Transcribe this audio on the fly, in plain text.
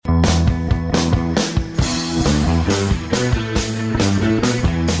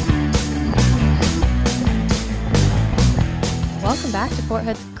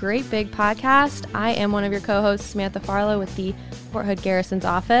Fort Hood's Great Big Podcast. I am one of your co-hosts, Samantha Farlow with the Fort Hood Garrison's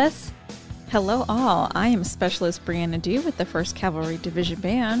office. Hello all, I am Specialist Brianna Dew with the 1st Cavalry Division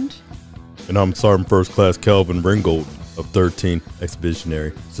Band. And I'm Sergeant First Class Calvin Ringgold of 13th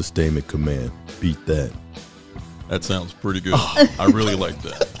Expeditionary Sustainment Command. Beat that. That sounds pretty good. I really like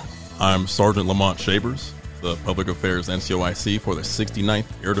that. I'm Sergeant Lamont Shavers, the Public Affairs NCOIC for the 69th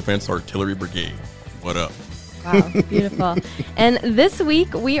Air Defense Artillery Brigade. What up? Wow, beautiful. And this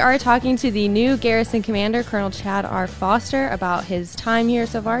week, we are talking to the new Garrison Commander, Colonel Chad R. Foster, about his time here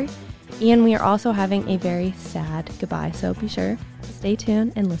so far. And we are also having a very sad goodbye, so be sure to stay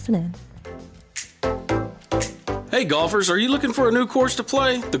tuned and listen in. Hey golfers, are you looking for a new course to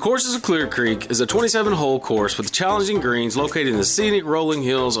play? The Courses of Clear Creek is a 27-hole course with challenging greens located in the scenic rolling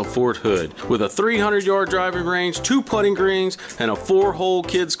hills of Fort Hood. With a 300-yard driving range, 2 putting greens, and a 4-hole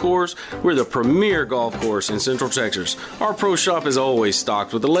kids course, we're the premier golf course in Central Texas. Our pro shop is always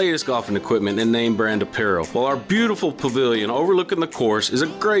stocked with the latest golfing equipment and name brand apparel, while our beautiful pavilion overlooking the course is a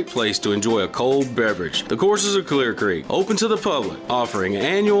great place to enjoy a cold beverage. The Courses of Clear Creek, open to the public, offering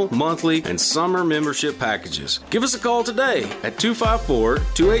annual, monthly, and summer membership packages. Give us a call today at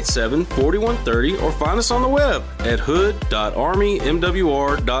 254-287-4130 or find us on the web at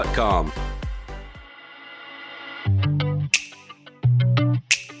hood.armymwr.com.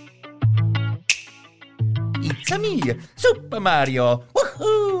 It's me, Super Mario.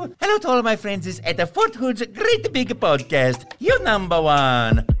 Woohoo! Hello to all my friends at the Fort Hood's Great Big Podcast. You number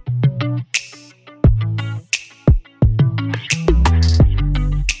one.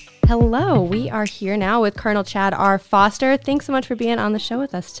 Hello, we are here now with Colonel Chad R. Foster. Thanks so much for being on the show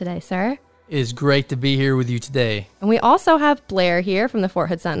with us today, sir. It is great to be here with you today. And we also have Blair here from the Fort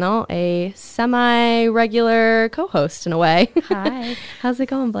Hood Sentinel, a semi-regular co-host in a way. Hi. How's it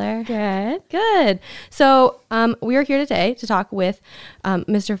going, Blair? Good. Good. So we are here today to talk with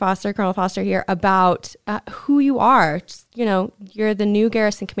Mr. Foster, Colonel Foster here, about who you are. Just, you know, you're the new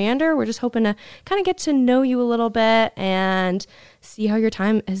Garrison Commander. We're just hoping to kind of get to know you a little bit and see how your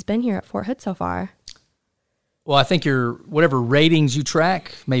time has been here at Fort Hood so far. Well, I think your whatever ratings you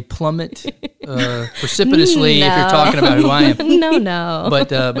track may plummet precipitously if you're talking about who I am. No. But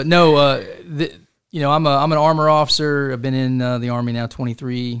no, you know, I'm an armor officer. I've been in the Army now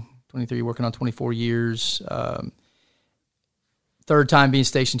 23, working on 24 years. Third time being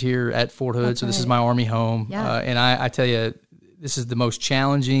stationed here at Fort Hood, so this is my Army home. Yeah. And I tell you, this is the most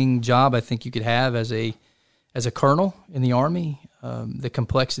challenging job I think you could have as a colonel in the Army. The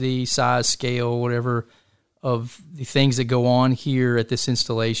complexity, size, scale, whatever of the things that go on here at this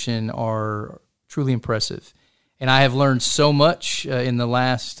installation are truly impressive. And I have learned so much in the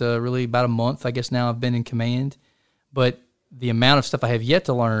last really about a month, I guess now I've been in command. But the amount of stuff I have yet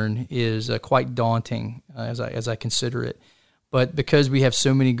to learn is quite daunting as I consider it. But because we have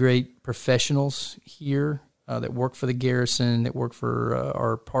so many great professionals here that work for the garrison, that work for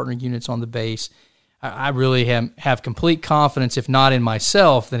our partner units on the base, I really have complete confidence, if not in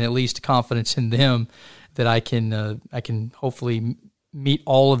myself, then at least confidence in them, that I can hopefully meet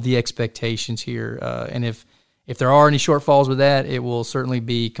all of the expectations here. And if there are any shortfalls with that, it will certainly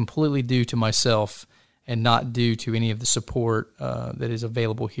be completely due to myself and not due to any of the support that is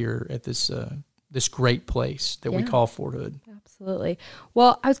available here at this great place that we call Fort Hood. Absolutely.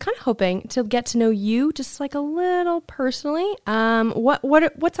 Well, I was kind of hoping to get to know you just like a little personally.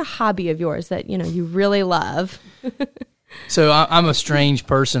 What's a hobby of yours that you really love? So I'm a strange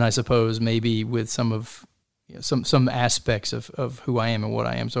person, I suppose, maybe with some aspects of who I am and what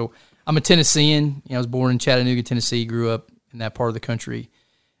I am. So I'm a Tennessean. I was born in Chattanooga, Tennessee, grew up in that part of the country.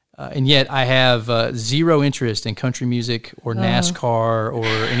 And yet I have zero interest in country music or NASCAR or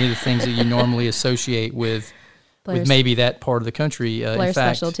any of the things that you normally associate with maybe that part of the country. Blair's in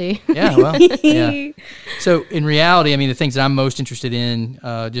fact, specialty. Yeah, well, yeah. So in reality, I mean, the things that I'm most interested in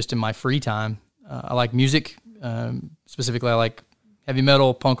just in my free time, I like music. Specifically, I like heavy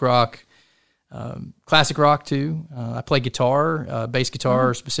metal, punk rock, classic rock too. I play guitar, bass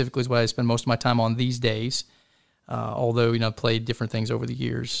guitar specifically is what I spend most of my time on these days. Although, I've played different things over the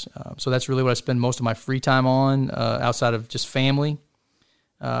years. So that's really what I spend most of my free time on outside of just family.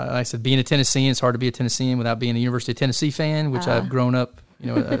 Like I said, being a Tennessean, it's hard to be a Tennessean without being a University of Tennessee fan, which I've grown up,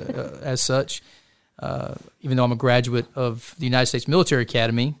 as such. Even though I'm a graduate of the United States Military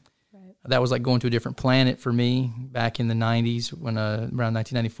Academy, that was like going to a different planet for me back in the 90s when around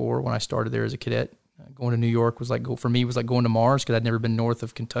 1994 when I started there as a cadet. Going to New York was like going to Mars because I'd never been north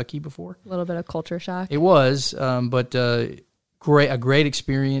of Kentucky before. A little bit of culture shock. It was, but a great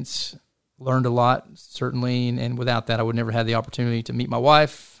experience. Learned a lot, certainly, and without that, I would never have the opportunity to meet my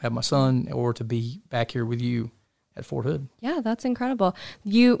wife, have my son, or to be back here with you at Fort Hood. Yeah, that's incredible.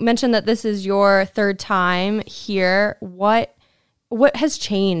 You mentioned that this is your third time here. What has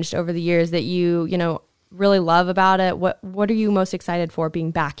changed over the years that you really love about it? What are you most excited for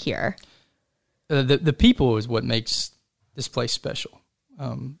being back here? The people is what makes this place special.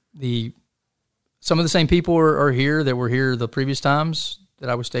 Some of the same people are here that were here the previous times that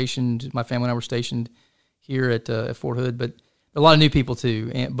I was stationed. My family and I were stationed here at Fort Hood, but a lot of new people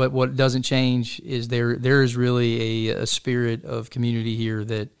too. But what doesn't change is there is really a spirit of community here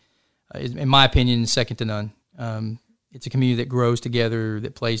that is, in my opinion, second to none. It's a community that grows together,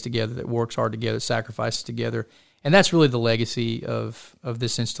 that plays together, that works hard together, sacrifices together. And that's really the legacy of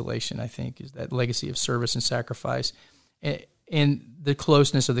this installation, I think, is that legacy of service and sacrifice and the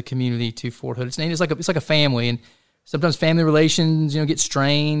closeness of the community to Fort Hood. It's like a family, and sometimes family relations, get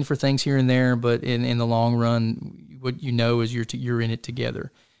strained for things here and there, but in the long run, what you know is you're in it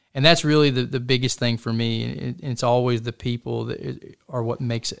together. And that's really the biggest thing for me, and it's always the people that are what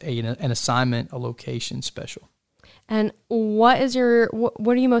makes an assignment, a location special. And what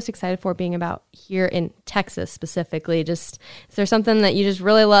are you most excited for being about here in Texas specifically? Is there something that you just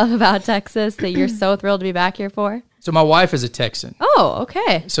really love about Texas that you're so thrilled to be back here for? So my wife is a Texan. Oh,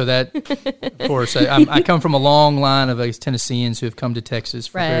 okay. So that, of course, I come from a long line of Tennesseans who have come to Texas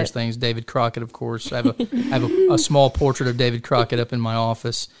for various things. David Crockett, of course. I have a small portrait of David Crockett up in my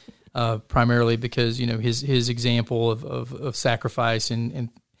office, primarily because his example of sacrifice and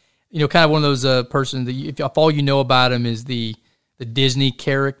kind of one of those persons that if all you know about him is the Disney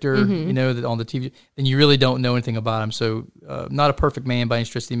character, that on the TV, then you really don't know anything about him. So not a perfect man by any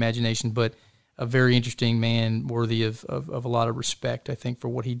stretch of the imagination, but a very interesting man, worthy of a lot of respect, I think, for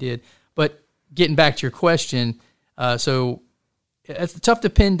what he did. But getting back to your question, so it's tough to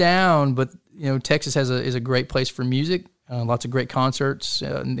pin down, but Texas is a great place for music. Lots of great concerts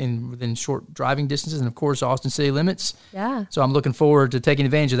within short driving distances, and of course Austin city limits. Yeah. So I'm looking forward to taking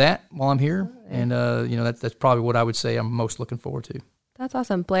advantage of that while I'm here, and that's probably what I would say I'm most looking forward to. That's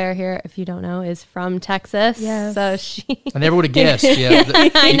awesome. Blair here, if you don't know, is from Texas. Yes. So I never would have guessed. Yeah.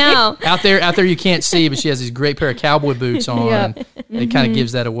 I know. Out there you can't see, but she has these great pair of cowboy boots on. Yeah. And it kind of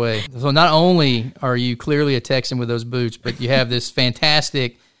gives that away. So not only are you clearly a Texan with those boots, but you have this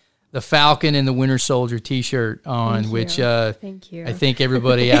fantastic the Falcon and the Winter Soldier T-shirt on, which Thank you. I think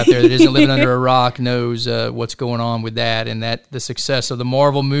everybody out there that isn't living under a rock knows what's going on with that, and that the success of the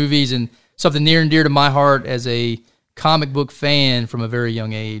Marvel movies, and something near and dear to my heart as a comic book fan from a very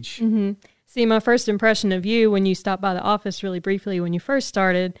young age. Mm-hmm. See, my first impression of you when you stopped by the office really briefly when you first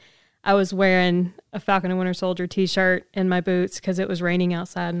started, I was wearing a Falcon and Winter Soldier T-shirt and my boots because it was raining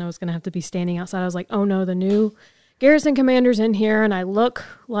outside and I was going to have to be standing outside. I was like, oh no, the new Garrison Commander's in here and I look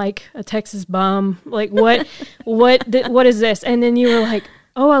like a Texas bum. Like, what is this? And then you were like,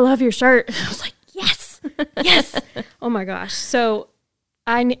 oh, I love your shirt. And I was like, yes. Oh my gosh. So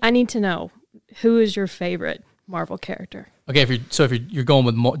I need to know, who is your favorite Marvel character? Okay, if you're going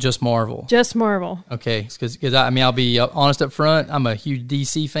with just Marvel. Just Marvel. Okay, because I'll be honest up front. I'm a huge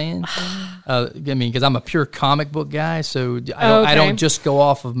DC fan. Because I'm a pure comic book guy, so I don't just go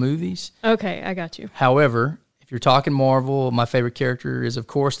off of movies. Okay, I got you. However, if you're talking Marvel, my favorite character is, of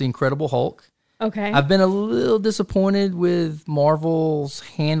course, the Incredible Hulk. Okay. I've been a little disappointed with Marvel's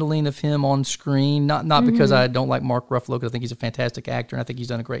handling of him on screen. Not because I don't like Mark Ruffalo, because I think he's a fantastic actor and I think he's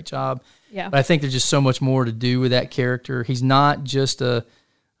done a great job. Yeah. But I think there's just so much more to do with that character. He's not just a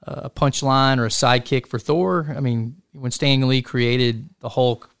punchline or a sidekick for Thor. I mean, when Stan Lee created the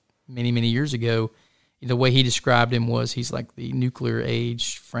Hulk many, many years ago, the way he described him was he's like the nuclear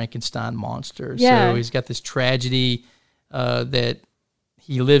age Frankenstein monster. Yeah. So he's got this tragedy that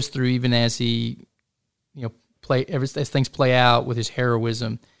he lives through, even as he, as things play out with his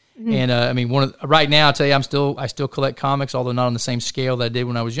heroism. Mm-hmm. And right now, I'll tell you, I still collect comics, although not on the same scale that I did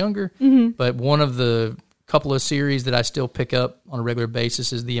when I was younger. Mm-hmm. But one of the couple of series that I still pick up on a regular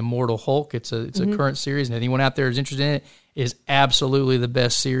basis is the Immortal Hulk. It's a current series, and anyone out there who's interested in it, is absolutely the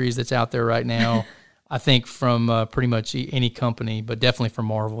best series that's out there right now. I think from pretty much any company, but definitely from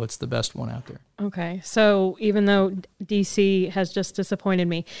Marvel, it's the best one out there. Okay, so even though DC has just disappointed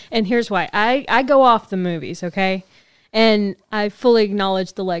me, and here's why. I go off the movies, okay? And I fully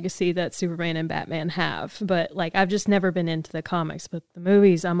acknowledge the legacy that Superman and Batman have, but I've just never been into the comics. But the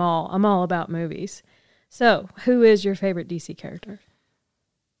movies, I'm all about movies. So, who is your favorite DC character?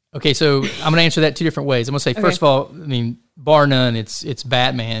 Okay, so I'm going to answer that two different ways. I'm going to say, first of all, bar none, it's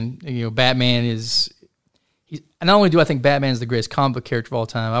Batman. Batman is. Not only do I think Batman is the greatest comic book character of all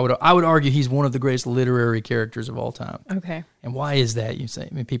time, I would argue he's one of the greatest literary characters of all time. Okay. And why is that? You say?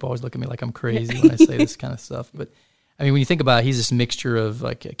 People always look at me like I'm crazy when I say this kind of stuff, but I mean, when you think about it, he's this mixture of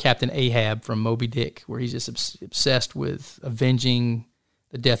like Captain Ahab from Moby Dick, where he's just obsessed with avenging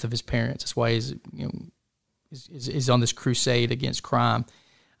the death of his parents. That's why he's is on this crusade against crime.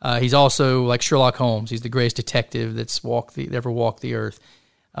 He's also like Sherlock Holmes. He's the greatest detective that's ever walked the earth.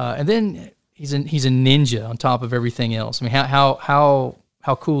 And then he's a ninja on top of everything else. I mean,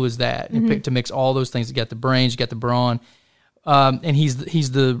 how cool is that? Mm-hmm. To mix all those things. You got the brains, you got the brawn, and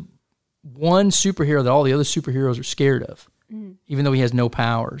he's the one superhero that all the other superheroes are scared of, even though he has no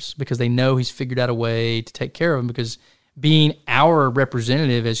powers, because they know he's figured out a way to take care of them. Because being our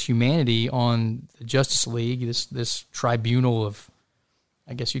representative as humanity on the Justice League, this tribunal of,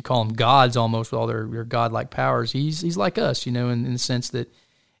 I guess you'd call them gods almost, with all their godlike powers, he's like us, in the sense that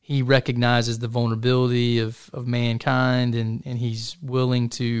he recognizes the vulnerability of mankind, and he's willing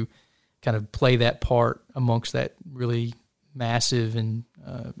to kind of play that part amongst that really massive and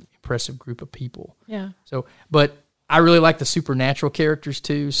impressive group of people. Yeah. So, but I really like the supernatural characters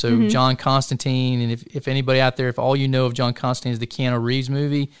too. So John Constantine, and if anybody out there, if all you know of John Constantine is the Keanu Reeves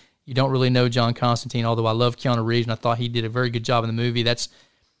movie, you don't really know John Constantine, although I love Keanu Reeves, and I thought he did a very good job in the movie.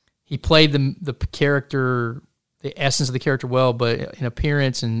 He played the character, the essence of the character well, but in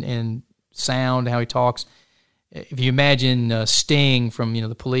appearance and sound, how he talks. If you imagine Sting from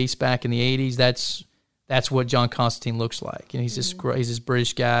the Police back in the 80s, that's what John Constantine looks like. And he's this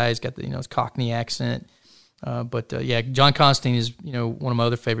British guy. He's got his Cockney accent. But John Constantine is one of my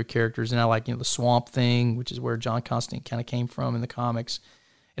other favorite characters, and I like the Swamp Thing, which is where John Constantine kind of came from in the comics.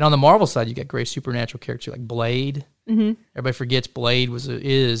 And on the Marvel side, you got great supernatural characters like Blade. Mm-hmm. Everybody forgets Blade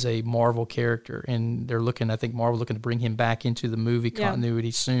is a Marvel character, and I think Marvel's looking to bring him back into the movie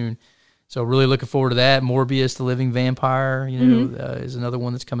continuity soon. So really looking forward to that. Morbius, the Living Vampire, is another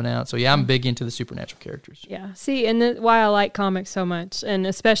one that's coming out. So I'm big into the supernatural characters. Yeah. See, and why I like comics so much, and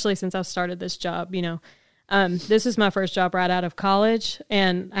especially since I've started this job, this is my first job right out of college,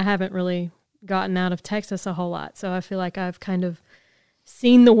 and I haven't really gotten out of Texas a whole lot. So I feel like I've kind of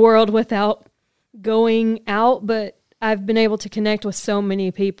seen the world without going out, but I've been able to connect with so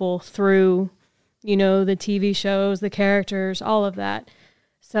many people through, the TV shows, the characters, all of that.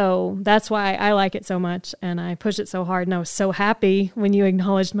 So that's why I like it so much, and I push it so hard, and I was so happy when you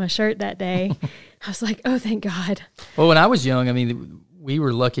acknowledged my shirt that day. I was like, oh, thank God. Well, when I was young, I mean, we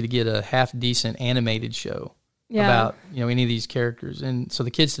were lucky to get a half-decent animated show about, any of these characters. And so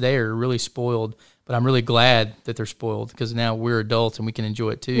the kids today are really spoiled, but I'm really glad that they're spoiled, because now we're adults and we can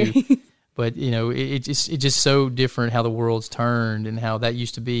enjoy it too. But, it's just so different how the world's turned, and how that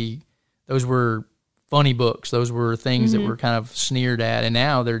used to be. Those were funny books. Those were things that were kind of sneered at, and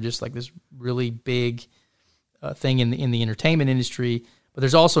now they're just like this really big thing in the entertainment industry. But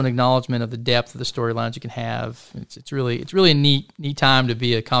there's also an acknowledgement of the depth of the storylines you can have. It's really a neat time to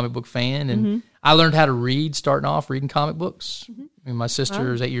be a comic book fan. And I learned how to read starting off reading comic books. I mean, my sister,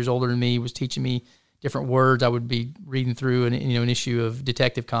 who's 8 years older than me, was teaching me different words. I would be reading through an issue of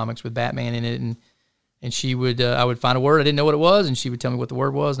Detective Comics with Batman in it, and she would I would find a word I didn't know what it was, and she would tell me what the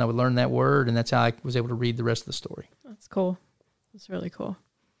word was, and I would learn that word, and that's how I was able to read the rest of the story. That's cool. That's really cool.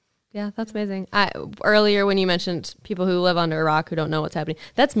 Yeah, that's amazing. Earlier when you mentioned people who live under a rock who don't know what's happening,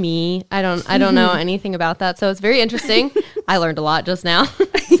 that's me. I don't know anything about that, so it's very interesting. I learned a lot just now.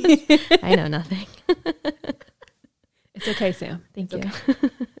 I know nothing. It's okay, Sam. Thank you. Okay.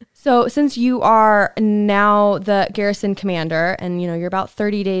 So since you are now the garrison commander, and you're about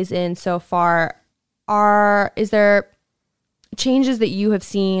 30 days in so far, is there changes that you have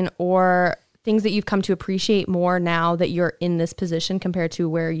seen or things that you've come to appreciate more now that you're in this position compared to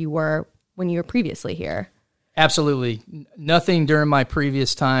where you were when you were previously here? Absolutely. Nothing during my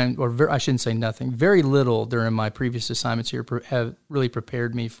previous time, I shouldn't say nothing, very little during my previous assignments here have really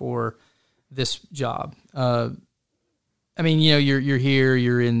prepared me for this job. I mean, you're here,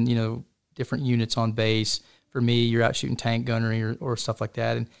 you're in, different units on base. For me, you're out shooting tank gunnery or stuff like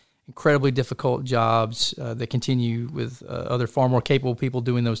that. And incredibly difficult jobs that continue with other far more capable people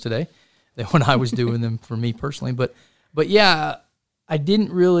doing those today than when I was doing them for me personally. But yeah, I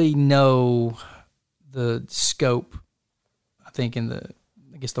didn't really know the scope, I think, in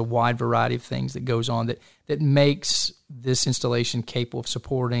the wide variety of things that goes on that makes this installation capable of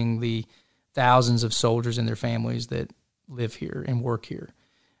supporting the thousands of soldiers and their families that live here and work here,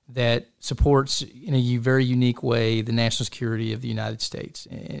 that supports in a very unique way the national security of the United States.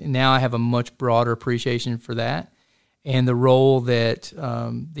 And now I have a much broader appreciation for that and the role that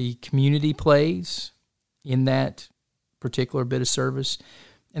the community plays in that particular bit of service.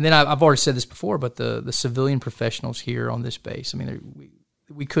 And then I've already said this before, but the civilian professionals here on this base, I mean,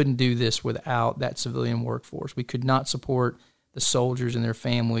 we couldn't do this without that civilian workforce. We could not support the soldiers and their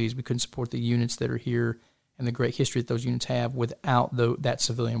families. We couldn't support the units that are here and the great history that those units have without that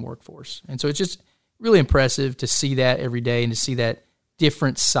civilian workforce. And so it's just really impressive to see that every day and to see that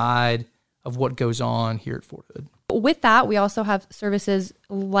different side of what goes on here at Fort Hood. With that, we also have services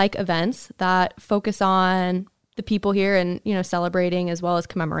like events that focus on the people here and, celebrating as well as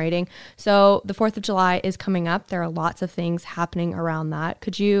commemorating. So the 4th of July is coming up. There are lots of things happening around that.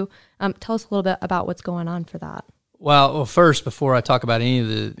 Could you tell us a little bit about what's going on for that? Well, first, before I talk about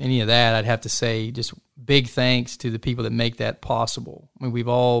any of that, I'd have to say just big thanks to the people that make that possible. I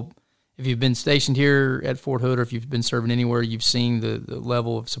mean, if you've been stationed here at Fort Hood or if you've been serving anywhere, you've seen the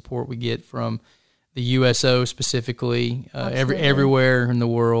level of support we get from the USO specifically, everywhere in the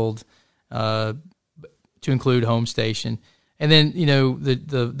world, to include home station. And then,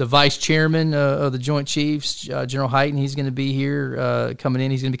 the vice chairman of the Joint Chiefs, General Hyten, he's going to be here coming in.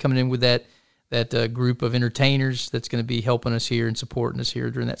 He's going to be coming in with that group of entertainers that's going to be helping us here and supporting us here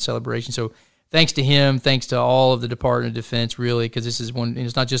during that celebration. So thanks to him, thanks to all of the Department of Defense, really, because this is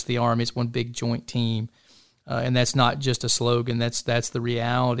it's not just the Army, it's one big joint team. And that's not just a slogan, that's the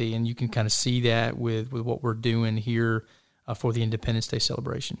reality. And you can kind of see that with what we're doing here for the Independence Day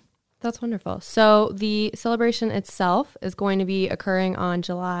celebration. That's wonderful. So the celebration itself is going to be occurring on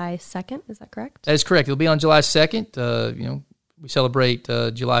July 2nd. Is that correct? That is correct. It'll be on July 2nd. We celebrate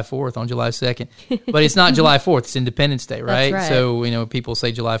July 4th on July 2nd. But it's not July 4th. It's Independence Day, right? That's right. So, people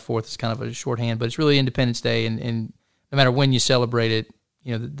say July 4th is kind of a shorthand, but it's really Independence Day. And no matter when you celebrate it,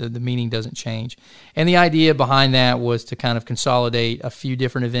 the meaning doesn't change. And the idea behind that was to kind of consolidate a few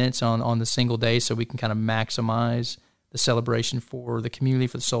different events on the single day so we can kind of maximize the celebration for the community,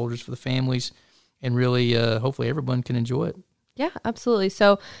 for the soldiers, for the families, and really, hopefully everyone can enjoy it. Yeah, absolutely.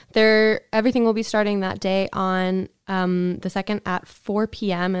 So everything will be starting that day on the 2nd at 4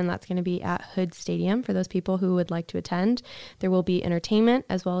 p.m., and that's going to be at Hood Stadium for those people who would like to attend. There will be entertainment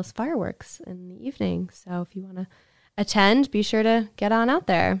as well as fireworks in the evening. So if you want to attend, be sure to get on out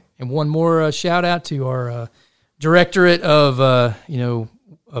there. And one more shout out to our Directorate of,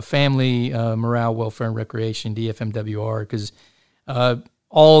 Family Morale, Welfare, and Recreation, DFMWR, because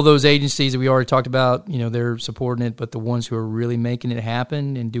all those agencies that we already talked about, they're supporting it, but the ones who are really making it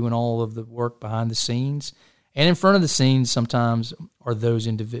happen and doing all of the work behind the scenes and in front of the scenes sometimes are those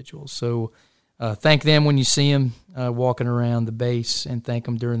individuals. So thank them when you see them walking around the base, and thank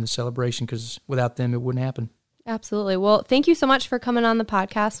them during the celebration, because without them it wouldn't happen. Absolutely. Well, thank you so much for coming on the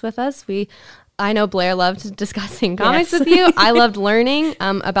podcast with us. I know Blair loved discussing comics with you. I loved learning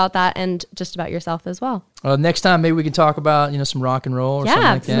about that and just about yourself as well. Next time, maybe we can talk about some rock and roll or something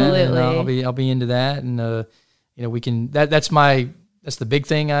like that. Absolutely. And I'll be into that, and we can. That's the big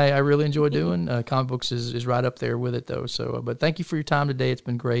thing I really enjoy doing. Comic books is right up there with it though. So, but thank you for your time today. It's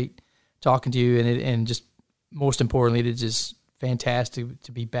been great talking to you, and just most importantly, it's just fantastic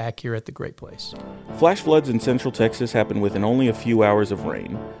to be back here at the great place. Flash floods in central Texas happen within only a few hours of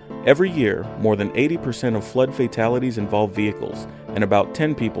rain. Every year, more than 80% of flood fatalities involve vehicles, and about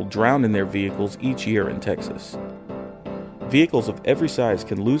 10 people drown in their vehicles each year in Texas. Vehicles of every size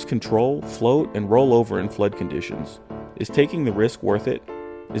can lose control, float, and roll over in flood conditions. Is taking the risk worth it?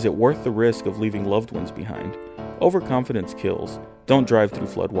 Is it worth the risk of leaving loved ones behind? Overconfidence kills. Don't drive through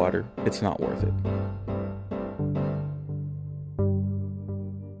floodwater. It's not worth it.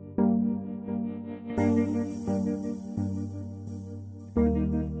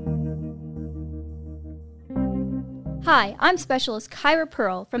 Hi, I'm Specialist Kyra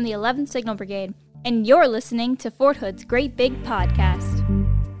Pearl from the 11th Signal Brigade, and you're listening to Fort Hood's Great Big Podcast.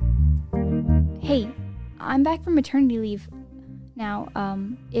 Hey, I'm back from maternity leave. Now,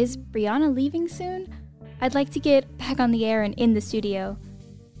 is Brianna leaving soon? I'd like to get back on the air and in the studio.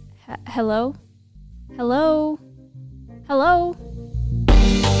 Hello? Hello? Hello?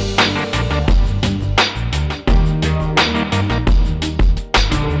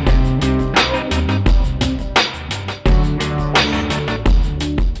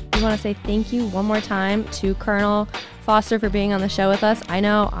 I want to say thank you one more time to Colonel Foster for being on the show with us. I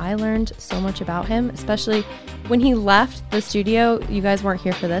know I learned so much about him, especially when he left the studio. You guys weren't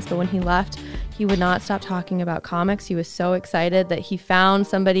here for this, but when he left, he would not stop talking about comics. He was so excited that he found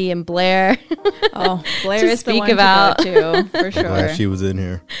somebody in Blair. Oh, Blair to is the speak one about. to go to, for sure. Glad she was in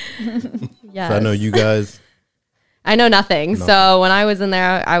here. Yes. So I know you guys. I know nothing. So when I was in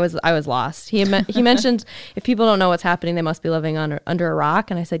there, I was lost. He mentioned if people don't know what's happening, they must be living under a rock.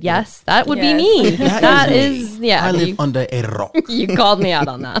 And I said, yes, that would be me. That is me. Yeah. I live under a rock. You called me out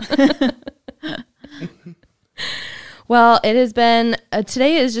on that. Well, it has been,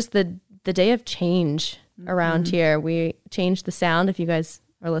 today is just the day of change around here. We changed the sound. If you guys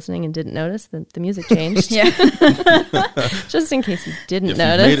are listening and didn't notice, the music changed. Yeah. Just in case you didn't If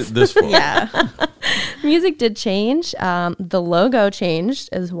notice. you made it this far. Yeah. music did change. The logo changed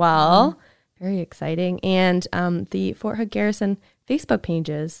as well. Very exciting. And the Fort Hood Garrison Facebook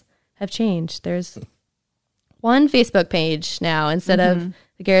pages have changed. There's one Facebook page now instead of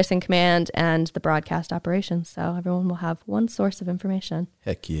the Garrison Command and the broadcast operations. So everyone will have one source of information.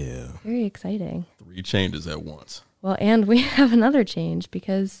 Heck yeah. Very exciting. 3 changes at once. Well, and we have another change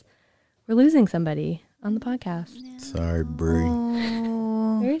because we're losing somebody on the podcast. Sorry, Bree.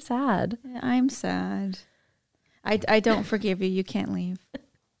 Very sad. I'm sad. I don't forgive you. You can't leave.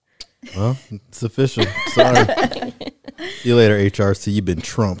 Well, it's official. Sorry. See you later, HRC. You've been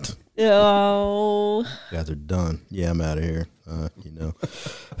trumped. Oh. You guys are done. Yeah, I'm out of here.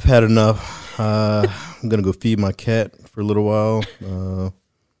 I've had enough. I'm going to go feed my cat for a little while. And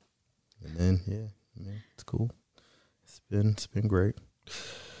then, it's cool. It's been great.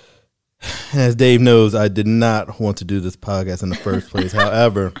 As Dave knows, I did not want to do this podcast in the first place.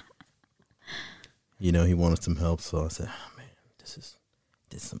 However, he wanted some help. So I said, oh, man, this is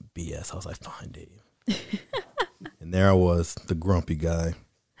some BS. I was like, fine, Dave. And there I was, the grumpy guy.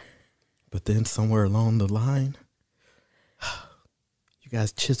 But then somewhere along the line, you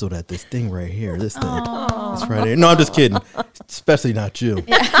guys chiseled at this thing right here. This thing. It's right here. No, I'm just kidding. Especially not you.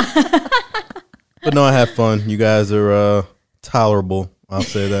 But no, I have fun. You guys are tolerable. I'll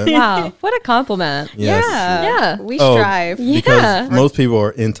say that. Wow, what a compliment. Yes. Yeah. We strive. Because most people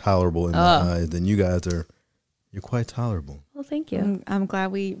are intolerable in my eyes, and you guys you're quite tolerable. Well, thank you. I'm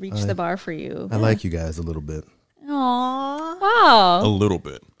glad we reached the bar for you. I like you guys a little bit. Aww. Wow. A little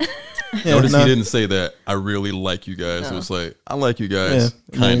bit. Yeah, Notice he didn't say that. I really like you guys. It was like, I like you guys.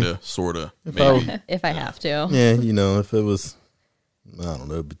 Kind of, sort of, maybe. If I have to. Yeah, if it was, I don't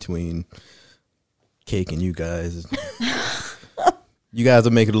know, between Cake and you guys. You guys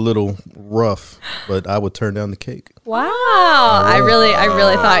would make it a little rough, but I would turn down the cake. Wow. I really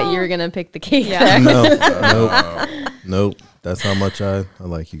thought you were going to pick the cake there. Nope. That's how much I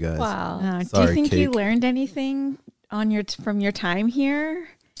like you guys. Wow. Do you think you learned anything from your time here?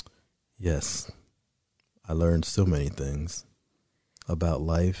 Yes. I learned so many things about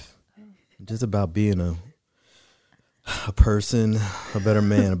life, just about being a person, a better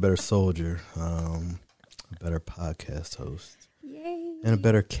man, a better soldier, a better podcast host. Yay. And a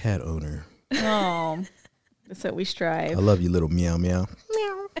better cat owner. Oh, that's what we strive. I love you, little meow meow.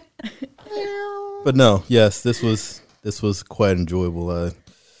 Meow. But no, yes, this was quite enjoyable.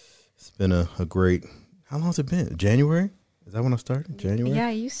 It's been a great. How long has it been? January? Is that when I started? January? Yeah,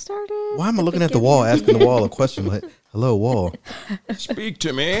 you started. Why am I looking at the wall, asking the wall a question like, "Hello, wall. Speak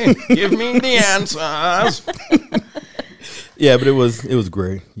to me. Give me the answers." Yeah, but it was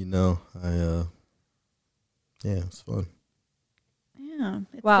great. It was fun.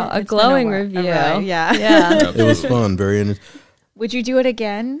 Wow, a glowing review. Yeah. It was fun. Very. Would you do it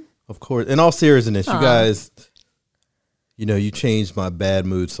again? Of course. In all seriousness, you guys, you changed my bad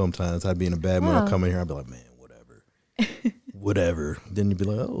mood sometimes. I'd be in a bad mood. I'd come in here. I'd be like, man, whatever. Then you'd be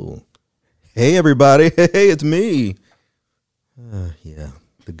like, oh, hey, everybody. Hey, it's me. Yeah,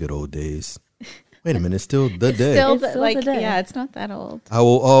 the good old days. Wait a minute. It's still the day. Still the day. Yeah, it's not that old. I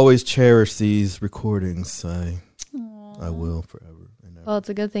will always cherish these recordings. I will forever. Well, it's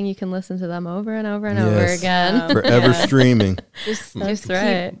a good thing you can listen to them over and over and over again. Forever streaming. Just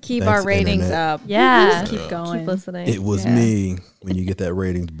right. Keep Thanks, our ratings Internet. up. Yeah. Just keep going. Keep listening. It was me when you get that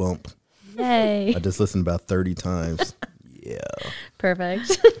ratings bump. Yay. I just listened about 30 times. Yeah.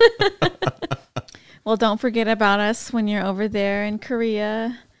 Perfect. Well, don't forget about us when you're over there in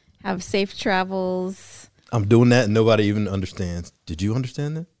Korea. Have safe travels. I'm doing that and nobody even understands. Did you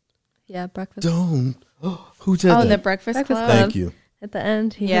understand that? Yeah, breakfast. Don't. Who said that? The Breakfast Club. Thank you. At the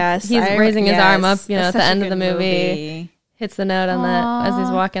end, he's I- raising his arm up, that's at the such a end of the good movie. Hits the note on that as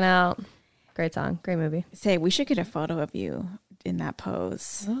he's walking out. Great song, great movie. Say, we should get a photo of you in that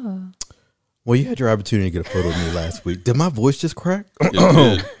pose. Oh. Well, you had your opportunity to get a photo of me last week. Did my voice just crack? It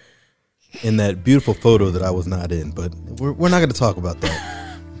did. In that beautiful photo that I was not in, but we're not going to talk about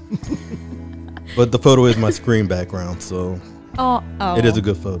that. But the photo is my screen background, so it is a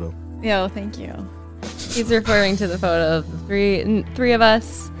good photo. Yeah, thank you. He's referring to the photo of the three of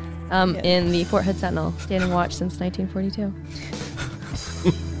us in the Fort Hood Sentinel, standing watch since 1942.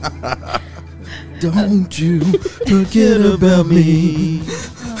 Don't you forget about me.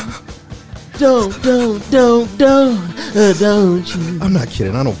 Don't you. I'm not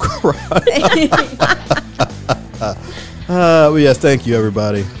kidding. I don't cry. Well, yes, thank you,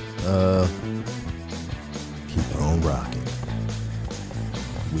 everybody. Keep on rocking.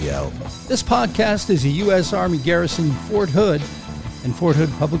 We out. This podcast is a U.S. Army Garrison Fort Hood and Fort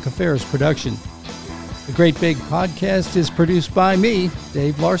Hood Public Affairs production. The Great Big Podcast is produced by me,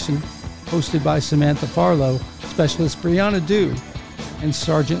 Dave Larson, hosted by Samantha Farlow, Specialist Brianna Dew, and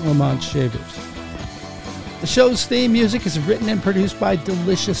Sergeant Lamont Shavers. The show's theme music is written and produced by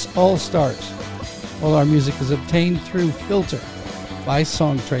Delicious All-Stars. All our music is obtained through Filter by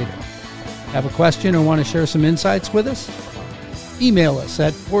Songtrader. Have a question or want to share some insights with us? Email us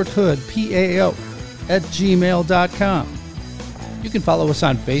at forthoodpao@gmail.com. You can follow us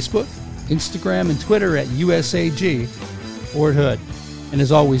on Facebook, Instagram, and Twitter at USAG Fort Hood. And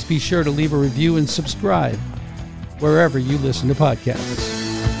as always, be sure to leave a review and subscribe wherever you listen to podcasts.